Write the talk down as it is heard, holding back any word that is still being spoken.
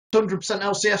100%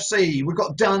 LCFC. We've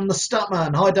got Dan the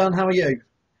Statman. Hi Dan, how are you?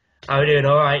 How are we doing?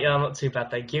 All right. Yeah, I'm not too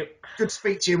bad, thank you. Good to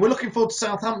speak to you. We're looking forward to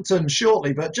Southampton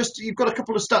shortly, but just you've got a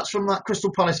couple of stats from that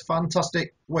Crystal Palace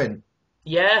fantastic win.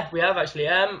 Yeah, we have actually.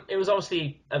 It was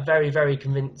obviously a very, very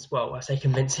convinced. Well, I say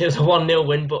convinced. It was a 1-0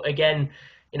 win, but again,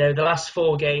 the last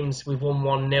four games we've won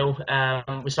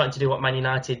 1-0. We're starting to do what Man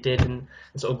United did and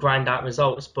sort of grind out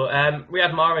results. But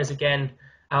Riyad Mahrez again,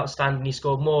 outstanding. He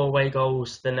scored more away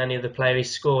goals than any other player. He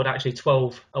scored actually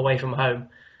 12 away from home.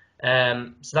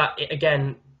 So that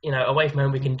again, away from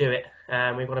home we can do it.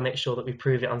 We've got to make sure that we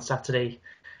prove it on Saturday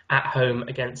at home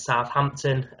against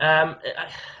Southampton.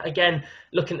 Again,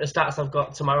 looking at the stats I've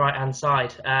got to my right-hand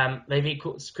side,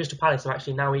 Crystal Palace have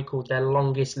actually now equalled their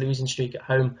longest losing streak at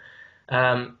home.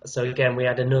 So again, we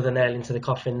had another nail into the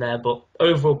coffin there, but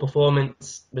overall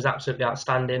performance was absolutely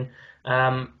outstanding.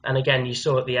 And again, you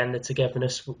saw at the end the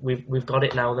togetherness. We've got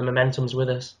it now. The momentum's with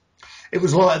us. It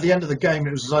was like at the end of the game,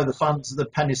 it was as though the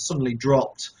pennies suddenly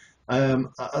dropped.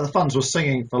 The fans were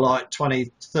singing for like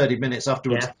 20, 30 minutes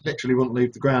afterwards. Yeah. Literally wouldn't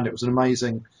leave the ground. It was an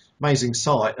amazing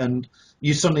sight. And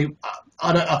you suddenly,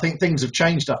 I think things have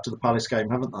changed after the Palace game,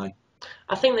 haven't they?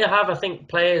 I think they have. I think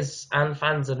players and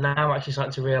fans are now actually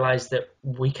starting to realise that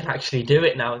we can actually do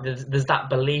it now. There's that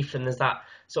belief and there's that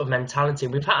sort of mentality.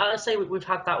 We've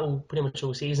had that pretty much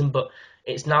all season, but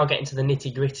it's now getting to the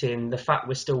nitty gritty and the fact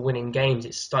we're still winning games.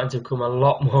 It's starting to become a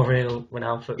lot more real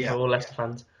now for all Leicester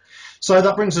fans. So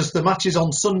that brings us, the match is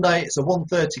on Sunday. It's a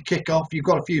 1:30 kickoff. You've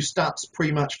got a few stats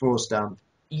pre-match for us, Dan.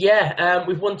 Yeah,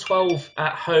 we've won 12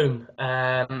 at home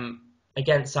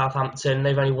against Southampton.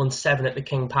 They've only won 7 at the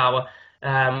King Power.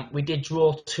 We did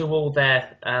draw 2-2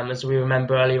 there, as we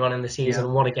remember earlier on in the season.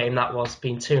 Yeah. What a game that was,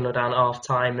 being 2-0 down at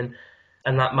half-time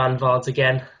and that man Vards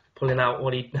again pulling out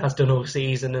what he has done all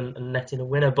season and netting a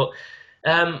winner. But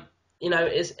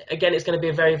it's going to be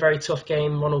a very, very tough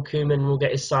game. Ronald Koeman will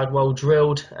get his side well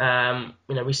drilled.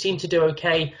 We seem to do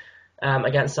okay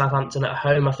against Southampton at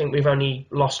home. I think we've only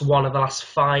lost 1 of the last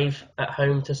 5 at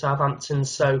home to Southampton.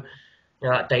 So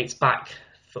that dates back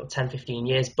for 10, 15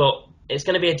 years. But it's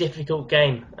going to be a difficult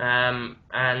game. And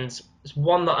it's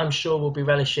one that I'm sure we'll be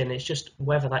relishing. It's just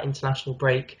whether that international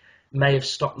break may have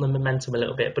stopped the momentum a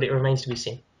little bit, but it remains to be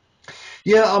seen.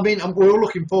 Yeah, I mean, we're all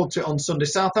looking forward to it on Sunday.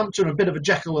 Southampton are a bit of a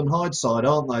Jekyll and Hyde side,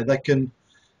 aren't they? They can,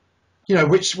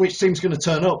 which team's going to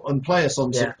turn up and play us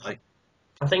on Sunday?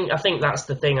 I think that's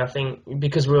the thing. I think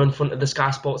because we're in front of the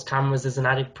Sky Sports cameras, there's an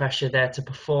added pressure there to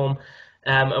perform.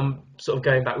 And sort of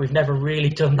going back, we've never really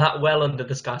done that well under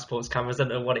the Sky Sports cameras. I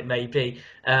don't know what it may be,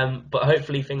 but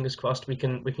hopefully, fingers crossed, we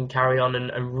can carry on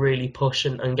and really push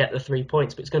and get the 3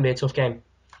 points. But it's going to be a tough game.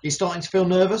 Are you starting to feel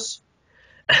nervous?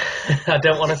 I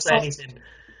don't want to say anything.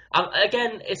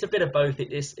 Again, it's a bit of both.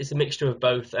 It's a mixture of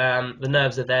both. The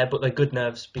nerves are there, but they're good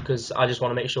nerves because I just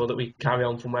want to make sure that we carry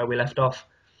on from where we left off.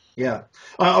 Yeah.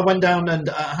 I went down and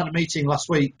had a meeting last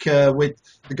week with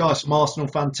the guys from Arsenal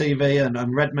Fan TV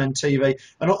and Redmen TV,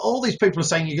 and all these people are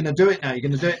saying, you're going to do it now,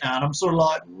 and I'm sort of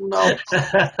like, no.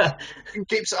 I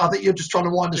think you're just trying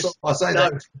to wind us up by saying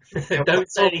that.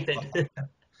 Don't say anything.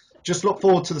 Just look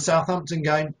forward to the Southampton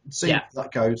game and see how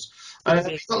that goes.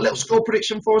 Have you got a little score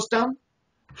prediction for us, Dan?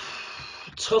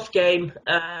 Tough game.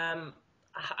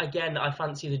 Again, I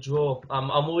fancy the draw.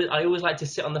 I always like to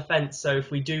sit on the fence. So if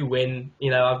we do win,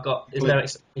 there's no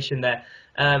expectation there.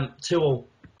 2-2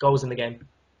 goals in the game.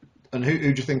 And who do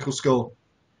you think will score?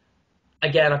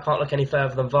 Again, I can't look any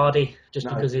further than Vardy,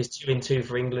 because he's 2-2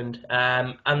 for England.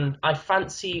 And I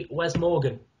fancy Wes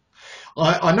Morgan.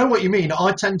 I know what you mean.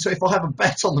 I tend to, if I have a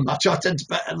bet on the match, I tend to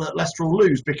bet that Leicester will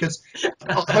lose because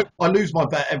I hope I lose my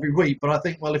bet every week. But I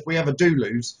think, well, if we ever do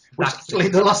lose, which actually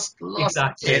the last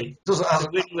year doesn't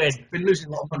have been losing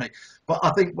a lot of money. But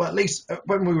I think, well, at least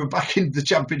when we were back in the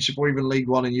Championship or even League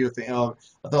One, and you were thinking,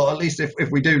 I thought at least if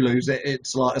we do lose,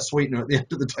 it's like a sweetener at the end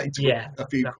of the day to win a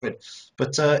few quid.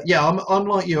 But I'm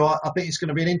like you. I think it's going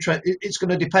to be an interest. It's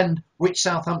going to depend which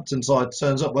Southampton side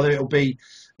turns up, whether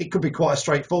it could be quite a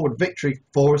straightforward victory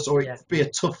for us, or it could be a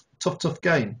tough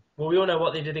game. Well, we all know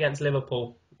what they did against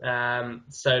Liverpool.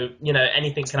 So,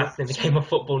 anything can happen in the game of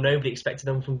football. Nobody expected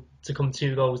them to come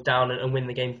 2 goals down and win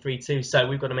the game 3-2. So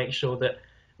we've got to make sure that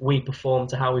we perform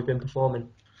to how we've been performing.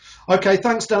 Okay,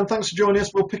 thanks, Dan. Thanks for joining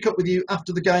us. We'll pick up with you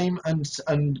after the game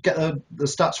and get the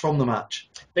stats from the match.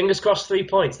 Fingers crossed, 3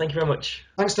 points. Thank you very much.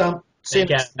 Thanks, Dan. See you.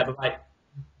 Take care. Bye-bye.